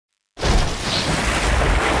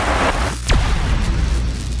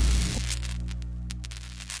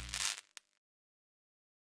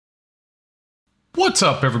What's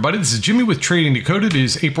up, everybody? This is Jimmy with Trading Decoded. It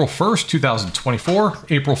is April 1st, 2024,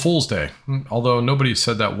 April Fool's Day. Although nobody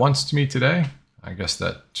said that once to me today, I guess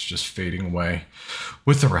that's just fading away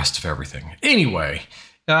with the rest of everything. Anyway,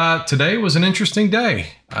 today was an interesting day.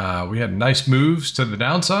 We had nice moves to the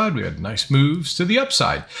downside. We had nice moves to the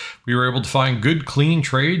upside. We were able to find good, clean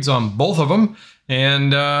trades on both of them,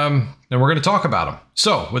 and we're going to talk about them.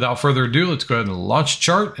 So, without further ado, let's go ahead and launch the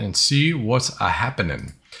chart and see what's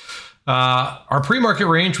happening. Our pre-market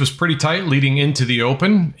range was pretty tight leading into the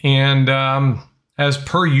open, and as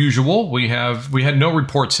per usual, we had no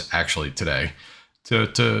reports actually today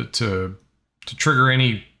to trigger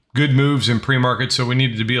any good moves in pre-market, so we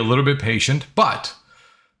needed to be a little bit patient. But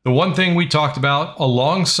the one thing we talked about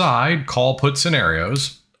alongside call put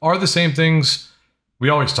scenarios are the same things we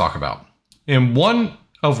always talk about, and one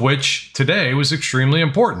of which today was extremely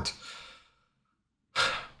important.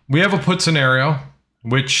 We have a put scenario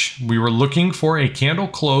which we were looking for a candle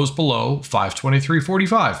close below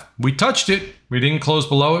 523.45. We touched it. We didn't close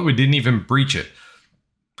below it. We didn't even breach it.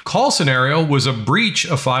 Call scenario was a breach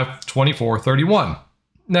of 524.31.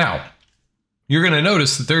 Now, you're going to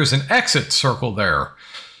notice that there's an exit circle there.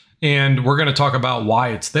 And we're going to talk about why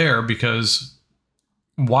it's there, because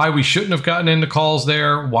why we shouldn't have gotten into calls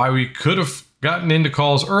there, why we could have gotten into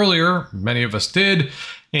calls earlier. Many of us did.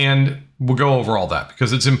 And we'll go over all that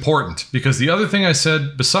because it's important. Because the other thing I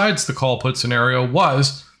said besides the call put scenario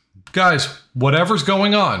was, guys, whatever's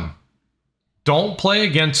going on, don't play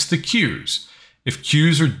against the Qs. If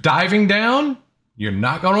Qs are diving down, you're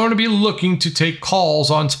not going to want to be looking to take calls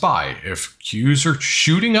on SPY. If Qs are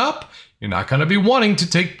shooting up, you're not going to be wanting to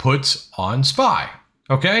take puts on SPY.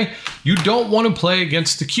 Okay? You don't want to play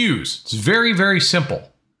against the Qs. It's very, very simple.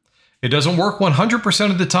 It doesn't work 100%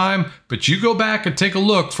 of the time, but you go back and take a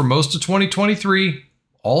look for most of 2023,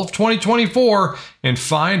 all of 2024, and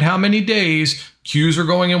find how many days Qs are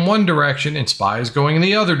going in one direction and SPY is going in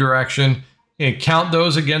the other direction, and count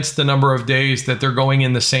those against the number of days that they're going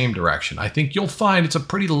in the same direction. I think you'll find it's a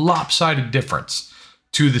pretty lopsided difference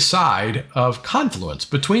to the side of confluence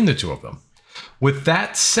between the two of them. With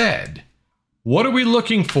that said, what are we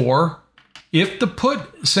looking for if the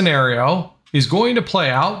put scenario is going to play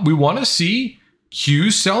out? We want to see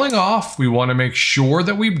Qs selling off. We want to make sure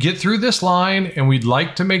that we get through this line, and we'd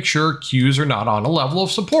like to make sure Qs are not on a level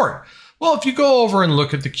of support. Well, if you go over and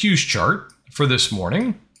look at the Qs chart for this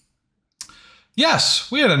morning,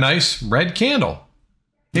 yes, we had a nice red candle.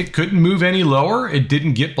 It couldn't move any lower. It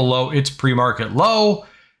didn't get below its pre-market low.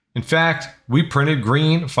 In fact, we printed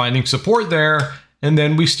green, finding support there, and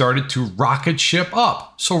then we started to rocket ship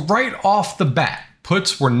up. So right off the bat,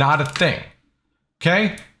 puts were not a thing.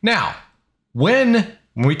 Okay, now, when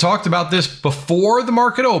we talked about this before the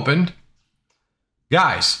market opened,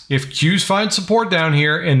 guys, if Qs find support down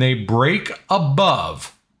here and they break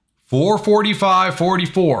above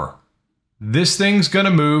 445.44, this thing's going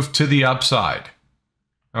to move to the upside.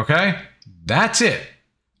 Okay, that's it.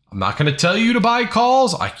 I'm not going to tell you to buy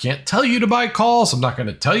calls. I can't tell you to buy calls. I'm not going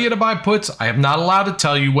to tell you to buy puts. I am not allowed to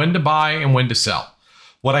tell you when to buy and when to sell.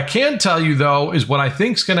 What I can tell you, though, is what I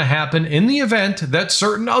think is going to happen in the event that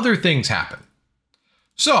certain other things happen.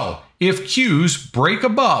 So, if Qs break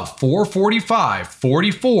above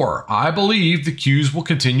 445.44, I believe the Qs will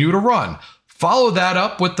continue to run. Follow that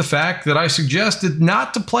up with the fact that I suggested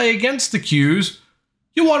not to play against the Qs.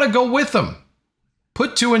 You want to go with them.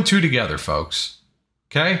 Put two and two together, folks.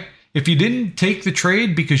 Okay? If you didn't take the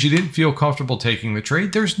trade because you didn't feel comfortable taking the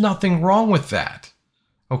trade, there's nothing wrong with that.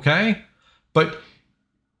 Okay? But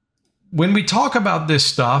when we talk about this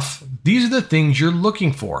stuff, these are the things you're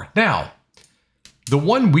looking for. Now, the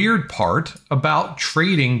one weird part about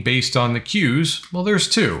trading based on the Qs, well, there's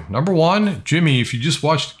two. Number one, Jimmy, if you just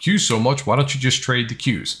watch the Qs so much, why don't you just trade the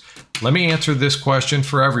Qs? Let me answer this question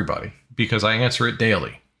for everybody because I answer it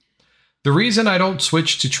daily. The reason I don't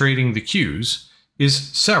switch to trading the Qs is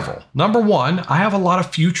several. Number one, I have a lot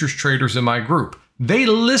of futures traders in my group. They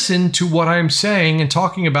listen to what I'm saying and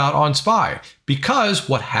talking about on SPY, because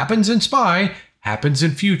what happens in SPY happens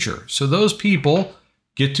in future. So those people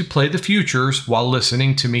get to play the futures while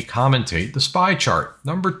listening to me commentate the SPY chart.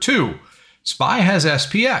 Number two, SPY has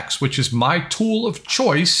SPX, which is my tool of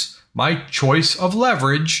choice, my choice of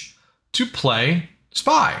leverage to play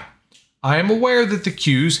SPY. I am aware that the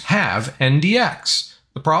Qs have NDX.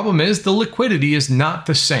 The problem is the liquidity is not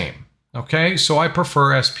the same. Okay, so I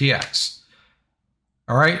prefer SPX.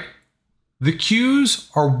 All right, the Qs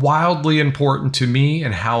are wildly important to me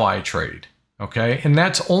and how I trade, okay? And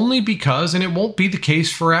that's only because, and it won't be the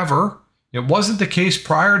case forever. It wasn't the case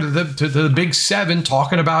prior to the big seven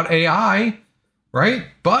talking about AI, right?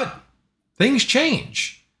 But things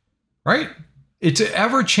change, right? It's an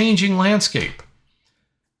ever-changing landscape.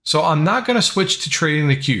 So I'm not going to switch to trading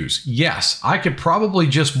the Qs. Yes, I could probably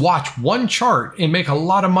just watch one chart and make a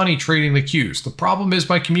lot of money trading the Qs. The problem is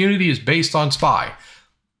my community is based on SPY.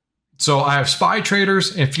 So I have SPY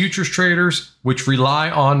traders and futures traders, which rely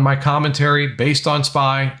on my commentary based on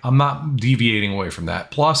SPY. I'm not deviating away from that.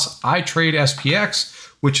 Plus, I trade SPX,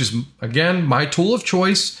 which is, again, my tool of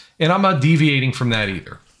choice, and I'm not deviating from that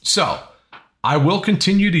either. So I will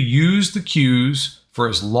continue to use the Qs for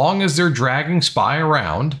as long as they're dragging SPY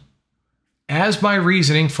around as my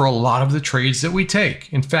reasoning for a lot of the trades that we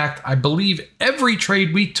take. In fact, I believe every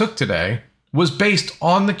trade we took today was based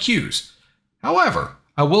on the Qs. However,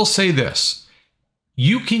 I will say this.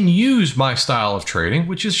 You can use my style of trading,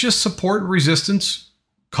 which is just support and resistance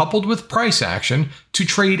coupled with price action, to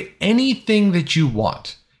trade anything that you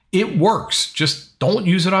want. It works. Just don't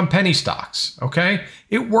use it on penny stocks, okay?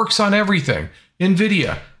 It works on everything.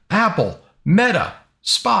 Nvidia, Apple, Meta,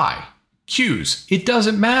 SPY, Qs. It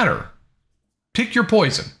doesn't matter. Pick your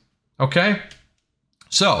poison, okay?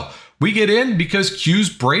 So we get in because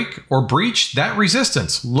Qs break or breach that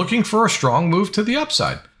resistance, looking for a strong move to the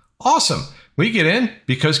upside. Awesome. We get in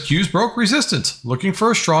because Qs broke resistance, looking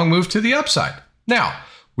for a strong move to the upside. Now,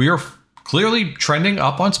 we are clearly trending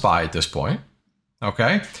up on SPY at this point,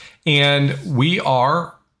 okay? And we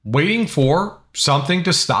are waiting for something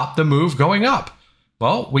to stop the move going up.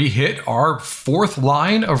 Well, we hit our fourth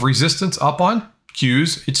line of resistance up on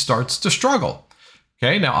Qs. It starts to struggle.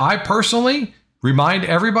 Okay, now I personally remind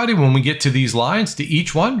everybody when we get to these lines, to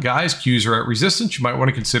each one, guys, Qs are at resistance. You might want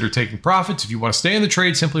to consider taking profits. If you want to stay in the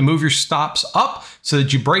trade, simply move your stops up so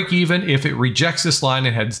that you break even if it rejects this line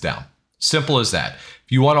and heads down. Simple as that.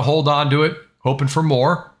 If you want to hold on to it, hoping for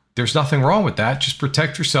more, there's nothing wrong with that. Just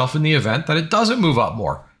protect yourself in the event that it doesn't move up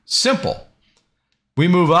more. Simple. We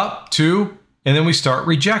move up to, and then we start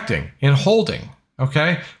rejecting and holding,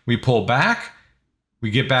 okay? We pull back,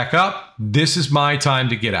 we get back up. This is my time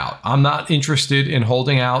to get out. I'm not interested in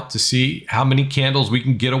holding out to see how many candles we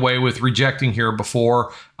can get away with rejecting here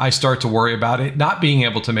before I start to worry about it not being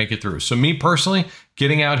able to make it through. So me personally,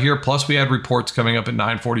 getting out here, plus we had reports coming up at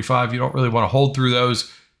 9:45. You don't really want to hold through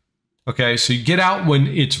those. Okay, so you get out when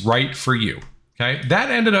it's right for you. Okay, that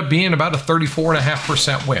ended up being about a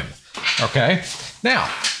 34.5% win. Okay,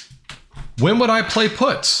 now, when would I play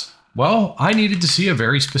puts? Well, I needed to see a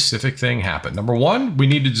very specific thing happen. Number one, we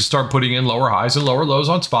needed to start putting in lower highs and lower lows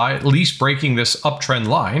on SPY, at least breaking this uptrend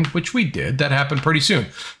line, which we did. That happened pretty soon.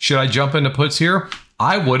 Should I jump into puts here?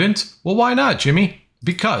 I wouldn't. Well, why not, Jimmy?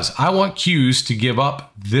 Because I want Qs to give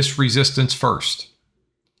up this resistance first.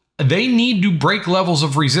 They need to break levels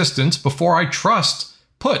of resistance before I trust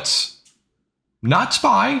puts. Not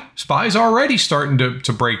SPY. SPY's already starting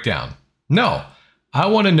to break down. No. I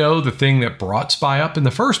want to know the thing that brought SPY up in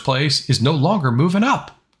the first place is no longer moving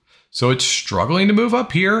up. So it's struggling to move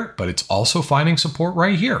up here, but it's also finding support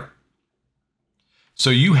right here. So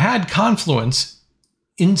you had confluence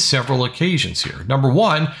in several occasions here. Number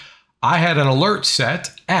one, I had an alert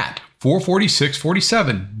set at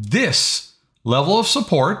 446.47. This level of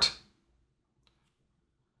support,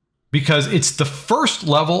 because it's the first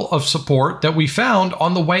level of support that we found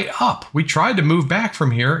on the way up. We tried to move back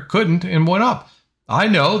from here, couldn't, and went up. I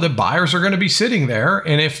know that buyers are going to be sitting there,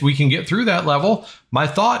 and if we can get through that level, my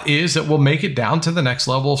thought is that we'll make it down to the next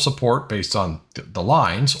level of support based on the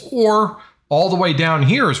lines, or all the way down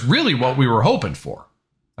here is really what we were hoping for,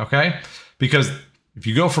 okay? Because if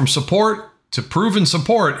you go from support to proven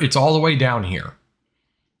support, it's all the way down here,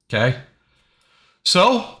 okay?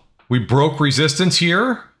 So we broke resistance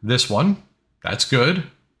here, this one, that's good.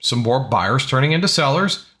 Some more buyers turning into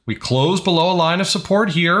sellers. We closed below a line of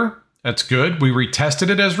support here. That's good. We retested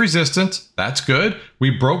it as resistance. That's good. We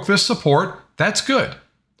broke this support. That's good.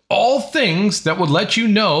 All things that would let you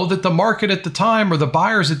know that the market at the time or the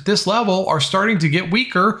buyers at this level are starting to get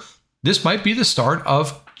weaker. This might be the start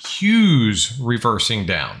of Qs reversing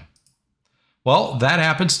down. Well, that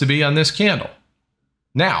happens to be on this candle.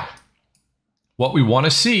 Now, what we want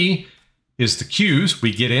to see is the Qs.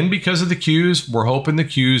 We get in because of the Qs. We're hoping the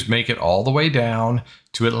Qs make it all the way down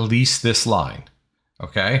to at least this line.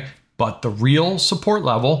 Okay? But the real support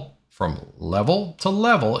level from level to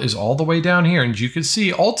level is all the way down here. And you can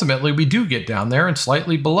see, ultimately, we do get down there and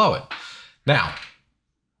slightly below it. Now,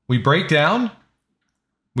 we break down,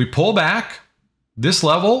 we pull back. This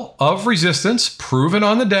level of resistance, proven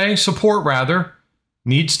on the day, support rather,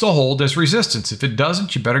 needs to hold as resistance. If it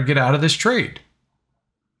doesn't, you better get out of this trade.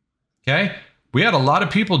 Okay? We had a lot of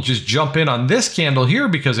people just jump in on this candle here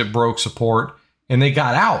because it broke support, and they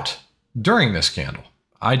got out during this candle.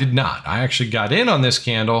 I did not. I actually got in on this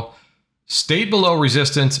candle, stayed below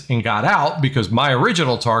resistance and got out because my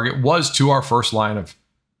original target was to our first line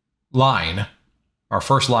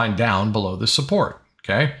down below the support.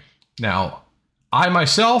 Okay. Now, I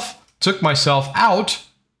myself took myself out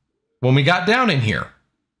when we got down in here.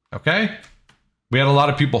 Okay. We had a lot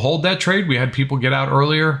of people hold that trade. We had people get out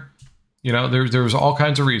earlier. You know, there was all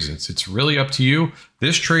kinds of reasons. It's really up to you.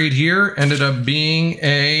 This trade here ended up being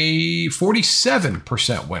a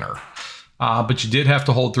 47% winner. But you did have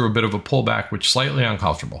to hold through a bit of a pullback, which is slightly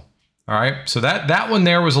uncomfortable. All right. So that one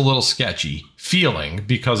there was a little sketchy feeling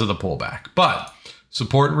because of the pullback. But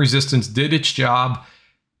support and resistance did its job.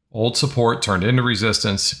 Old support turned into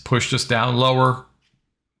resistance, pushed us down lower.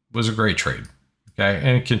 Was a great trade. Okay.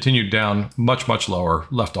 And it continued down much, much lower,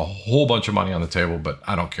 left a whole bunch of money on the table, but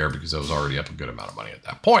I don't care because I was already up a good amount of money at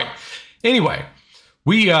that point. Anyway,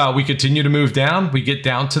 we continue to move down. We get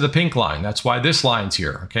down to the pink line. That's why this line's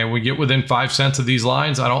here. Okay. We get within 5 cents of these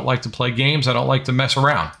lines. I don't like to play games. I don't like to mess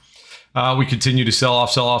around. We continue to sell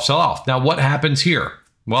off, sell off, sell off. Now what happens here?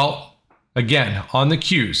 Well, again, on the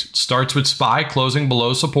cues, it starts with SPY closing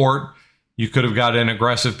below support. You could have got in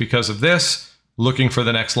aggressive because of this. Looking for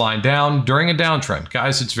the next line down during a downtrend.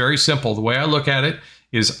 Guys, it's very simple. The way I look at it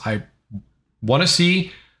is I want to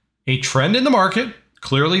see a trend in the market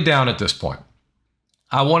clearly down at this point.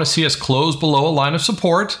 I want to see us close below a line of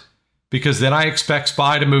support because then I expect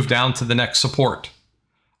SPY to move down to the next support.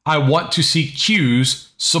 I want to see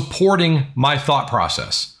cues supporting my thought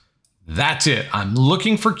process. That's it. I'm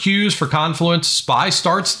looking for cues for confluence. SPY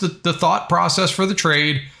starts the thought process for the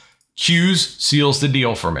trade. Cues seals the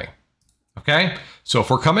deal for me. Okay, so if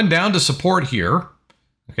we're coming down to support here,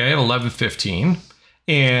 okay, at 11.15,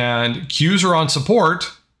 and cues are on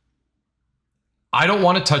support, I don't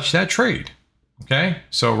want to touch that trade. Okay,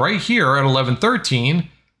 so right here at 11.13,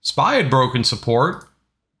 SPY had broken support,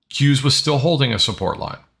 cues was still holding a support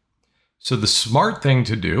line. So the smart thing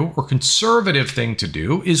to do, or conservative thing to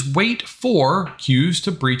do, is wait for cues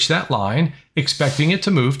to breach that line, expecting it to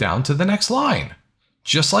move down to the next line,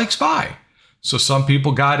 just like SPY. So some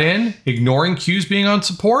people got in, ignoring cues being on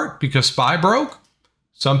support because SPY broke.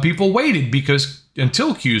 Some people waited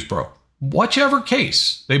until cues broke. Whichever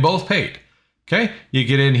case, they both paid. Okay, you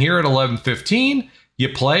get in here at 11.15, you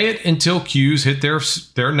play it until cues hit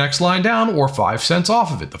their next line down or 5 cents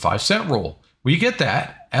off of it, the 5 cent rule. We get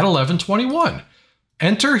that at 11.21.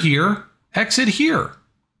 Enter here, exit here.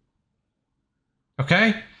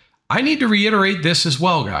 Okay. I need to reiterate this as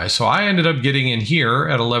well, guys. So I ended up getting in here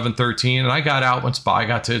at 11.13 and I got out when SPY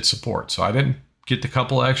got to its support. So I didn't get the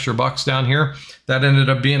couple of extra bucks down here. That ended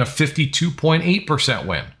up being a 52.8%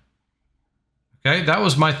 win. Okay, that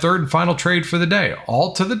was my third and final trade for the day.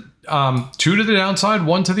 All to the 2 to the downside,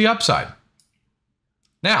 1 to the upside.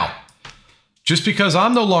 Now, just because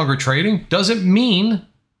I'm no longer trading doesn't mean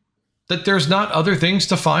that there's not other things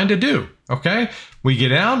to find to do. Okay, we get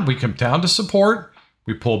down, we come down to support.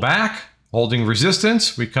 We pull back, holding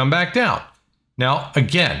resistance, we come back down. Now,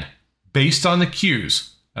 again, based on the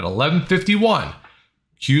cues at 11.51,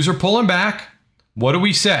 cues are pulling back. What do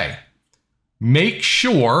we say? Make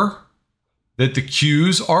sure that the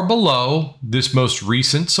cues are below this most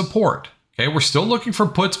recent support. Okay, we're still looking for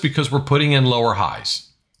puts because we're putting in lower highs.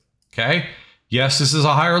 Okay, yes, this is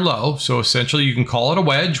a higher low, so essentially you can call it a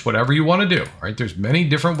wedge, whatever you want to do. Right? There's many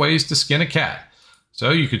different ways to skin a cat. So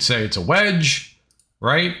you could say it's a wedge,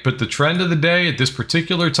 right? But the trend of the day at this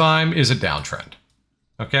particular time is a downtrend.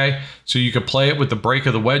 Okay, so you could play it with the break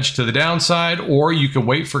of the wedge to the downside, or you could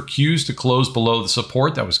wait for cues to close below the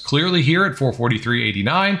support that was clearly here at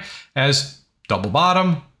 443.89 as double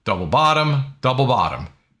bottom, double bottom, double bottom.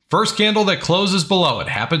 First candle that closes below it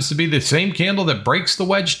happens to be the same candle that breaks the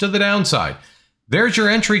wedge to the downside. There's your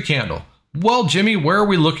entry candle. Well, Jimmy, where are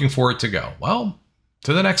we looking for it to go? Well,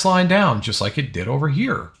 to the next line down, just like it did over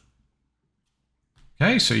here.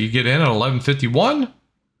 Okay, so you get in at 11.51.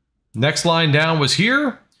 Next line down was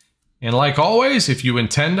here. And like always, if you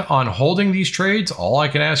intend on holding these trades, all I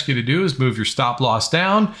can ask you to do is move your stop loss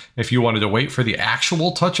down. If you wanted to wait for the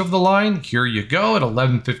actual touch of the line, here you go at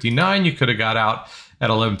 11.59. You could have got out at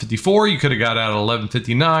 11.54. You could have got out at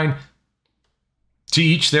 11.59. To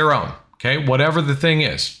each their own, okay? Whatever the thing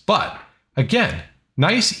is. But again,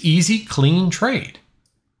 nice, easy, clean trade.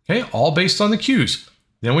 Okay, all based on the cues.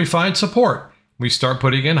 Then we find support. We start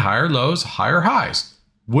putting in higher lows, higher highs.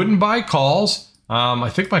 Wouldn't buy calls. I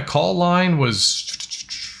think my call line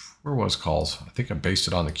was, where was calls? I think I based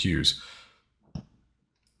it on the cues.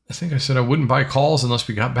 I think I said I wouldn't buy calls unless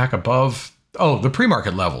we got back above, the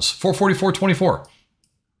pre-market levels, 444.24.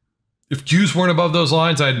 If cues weren't above those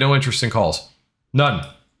lines, I had no interest in calls. None.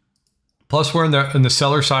 Plus we're in the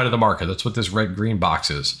seller side of the market. That's what this red-green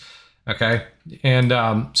box is. Okay. And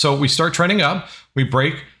so we start trending up, we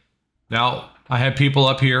break. Now, I had people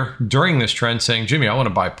up here during this trend saying, Jimmy, I want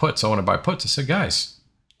to buy puts. I want to buy puts. I said, guys,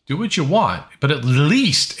 do what you want, but at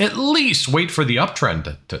least wait for the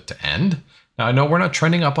uptrend to end. Now, I know we're not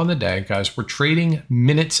trending up on the day, guys. We're trading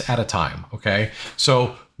minutes at a time, okay?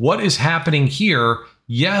 So what is happening here,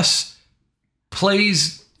 yes,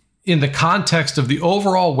 plays in the context of the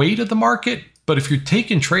overall weight of the market, but if you're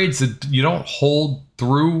taking trades that you don't hold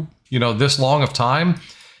through, this long of time,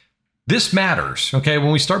 this matters, okay?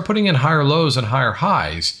 When we start putting in higher lows and higher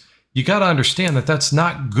highs, you got to understand that that's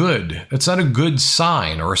not good. It's not a good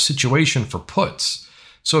sign or a situation for puts.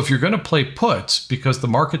 So if you're going to play puts because the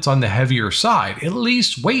market's on the heavier side, at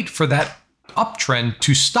least wait for that uptrend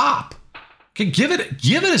to stop. Okay, give it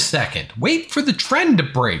a second. Wait for the trend to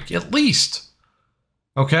break, at least.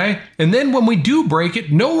 Okay? And then when we do break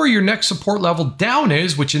it, know where your next support level down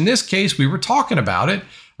is, which in this case, we were talking about it.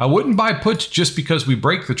 I wouldn't buy puts just because we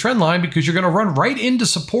break the trend line, because you're going to run right into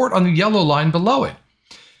support on the yellow line below it.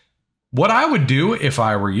 What I would do if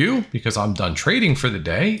I were you, because I'm done trading for the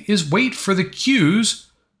day, is wait for the Qs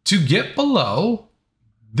to get below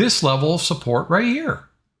this level of support right here.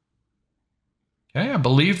 Okay, I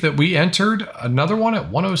believe that we entered another one at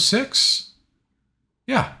 106.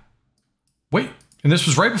 Yeah. Wait, and this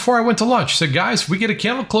was right before I went to lunch. I said, guys, if we get a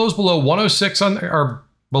candle close below 106 or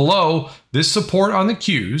below this support on the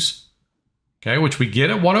Qs, okay, which we get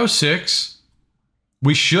at 106,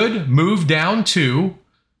 we should move down to,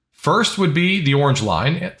 first would be the orange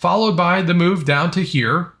line, followed by the move down to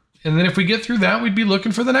here. And then if we get through that, we'd be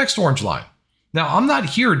looking for the next orange line. Now, I'm not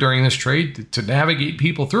here during this trade to navigate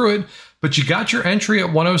people through it, but you got your entry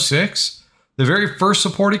at 106. The very first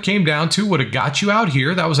support it came down to would have got you out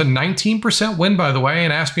here. That was a 19% win, by the way,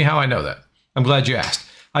 and ask me how I know that. I'm glad you asked.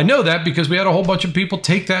 I know that because we had a whole bunch of people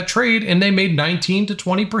take that trade and they made 19 to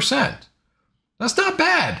 20%. That's not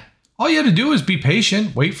bad. All you had to do is be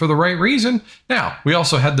patient, wait for the right reason. Now, we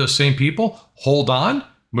also had those same people hold on,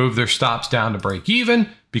 move their stops down to break even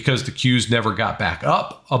because the Qs never got back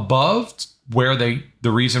up above where the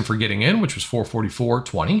reason for getting in, which was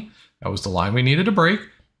 444.20. That was the line we needed to break.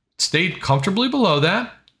 Stayed comfortably below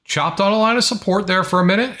that, chopped on a line of support there for a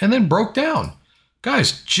minute, and then broke down.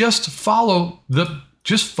 Guys, just follow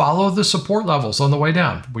the support levels on the way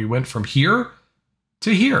down. We went from here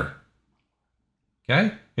to here.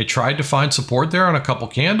 Okay? It tried to find support there on a couple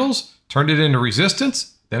candles, turned it into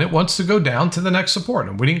resistance. Then it wants to go down to the next support.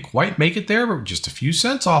 And we didn't quite make it there, but just a few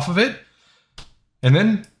cents off of it. And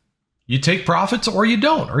then you take profits or you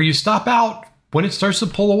don't, or you stop out when it starts to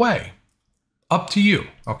pull away. Up to you,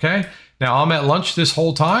 okay? Now I'm at lunch this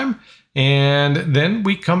whole time, and then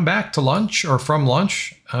we come back to lunch or from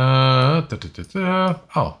lunch. Oh,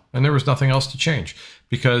 and there was nothing else to change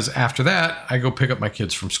because after that, I go pick up my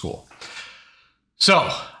kids from school. So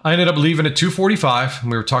I ended up leaving at 2:45.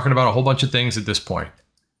 We were talking about a whole bunch of things at this point.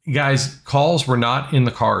 Guys, calls were not in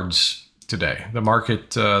the cards today. The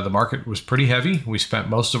market was pretty heavy. We spent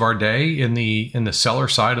most of our day in the seller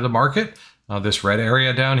side of the market, this red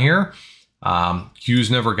area down here. Qs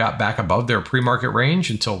never got back above their pre-market range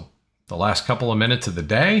until the last couple of minutes of the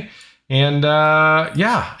day. And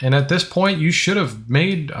and at this point, you should have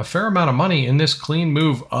made a fair amount of money in this clean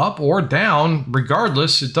move up or down.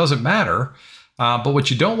 Regardless, it doesn't matter. But what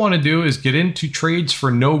you don't want to do is get into trades for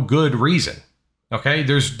no good reason. Okay,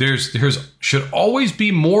 there's should always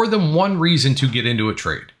be more than one reason to get into a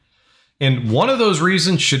trade. And one of those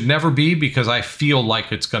reasons should never be because I feel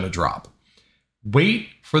like it's going to drop. Wait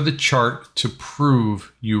for the chart to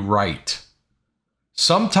prove you right.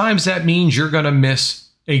 Sometimes that means you're going to miss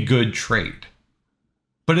a good trade.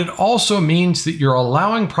 But it also means that you're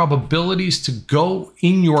allowing probabilities to go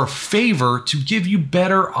in your favor to give you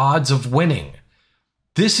better odds of winning.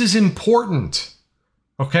 This is important,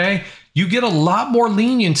 okay? You get a lot more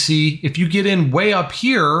leniency if you get in way up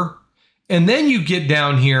here and then you get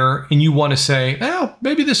down here and you want to say, well,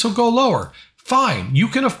 maybe this will go lower. Fine, you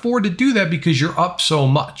can afford to do that because you're up so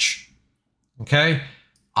much, okay?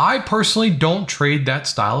 I personally don't trade that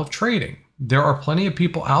style of trading. There are plenty of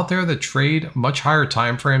people out there that trade much higher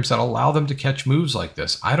time frames that allow them to catch moves like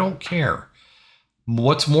this. I don't care.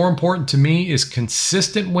 What's more important to me is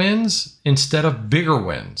consistent wins instead of bigger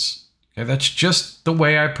wins. Okay, that's just the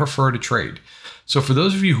way I prefer to trade. So for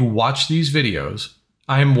those of you who watch these videos,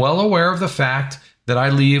 I am well aware of the fact that I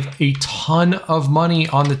leave a ton of money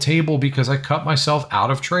on the table because I cut myself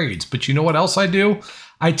out of trades. But you know what else I do?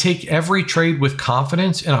 I take every trade with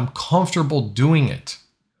confidence and I'm comfortable doing it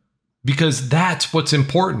because that's what's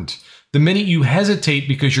important. The minute you hesitate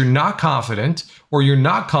because you're not confident or you're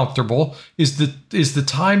not comfortable is the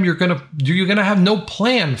time you're gonna have no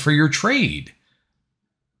plan for your trade.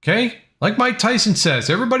 Okay? Like Mike Tyson says,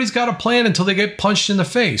 everybody's got a plan until they get punched in the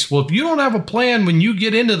face. Well, if you don't have a plan when you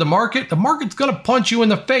get into the market's gonna punch you in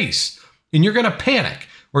the face, and you're gonna panic,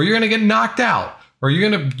 or you're gonna get knocked out, or you're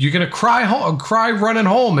gonna cry running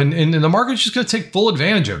home, and the market's just gonna take full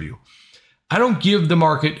advantage of you. I don't give the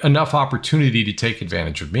market enough opportunity to take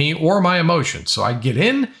advantage of me or my emotions. So I get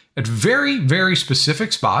in at very, very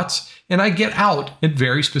specific spots, and I get out at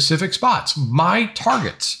very specific spots. My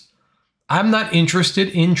targets. I'm not interested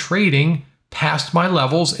in trading past my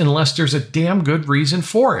levels unless there's a damn good reason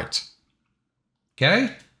for it.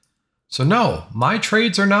 Okay? So no, my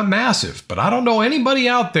trades are not massive, but I don't know anybody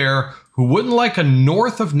out there who wouldn't like a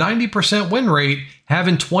north of 90% win rate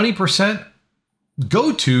having 20%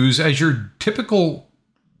 go-tos as your typical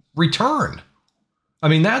return. I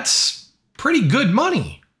mean, that's pretty good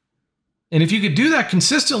money. And if you could do that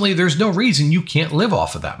consistently, there's no reason you can't live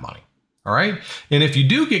off of that money. All right. And if you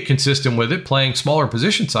do get consistent with it, playing smaller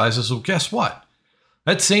position sizes, well, guess what?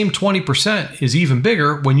 That same 20% is even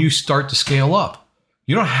bigger when you start to scale up.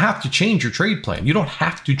 You don't have to change your trade plan. You don't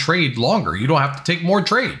have to trade longer. You don't have to take more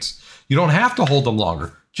trades. You don't have to hold them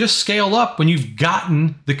longer. Just scale up when you've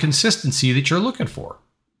gotten the consistency that you're looking for.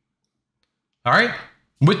 All right.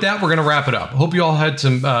 With that, we're going to wrap it up. Hope you all had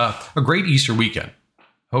a great Easter weekend.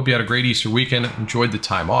 Hope you had a great Easter weekend, enjoyed the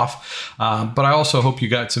time off. But I also hope you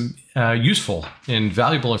got some useful and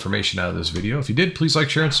valuable information out of this video. If you did, please like,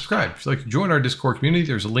 share, and subscribe. If you'd like to join our Discord community,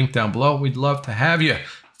 there's a link down below. We'd love to have you.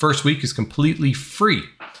 First week is completely free.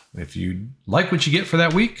 If you like what you get for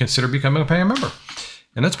that week, consider becoming a paying member.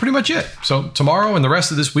 And that's pretty much it. So tomorrow and the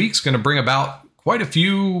rest of this week is going to bring about quite a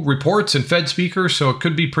few reports and Fed speakers, so it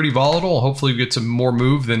could be pretty volatile. Hopefully we get some more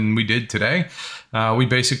move than we did today. We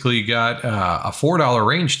basically got a $4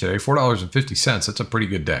 range today, $4.50. That's a pretty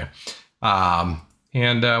good day.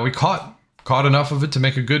 And we caught enough of it to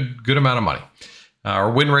make a good amount of money.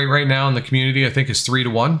 Our win rate right now in the community, I think, is 3 to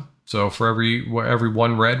 1. So for every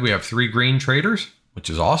one red, we have 3 green traders, which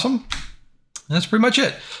is awesome. And that's pretty much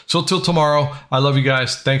it. So till tomorrow, I love you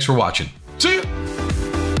guys. Thanks for watching.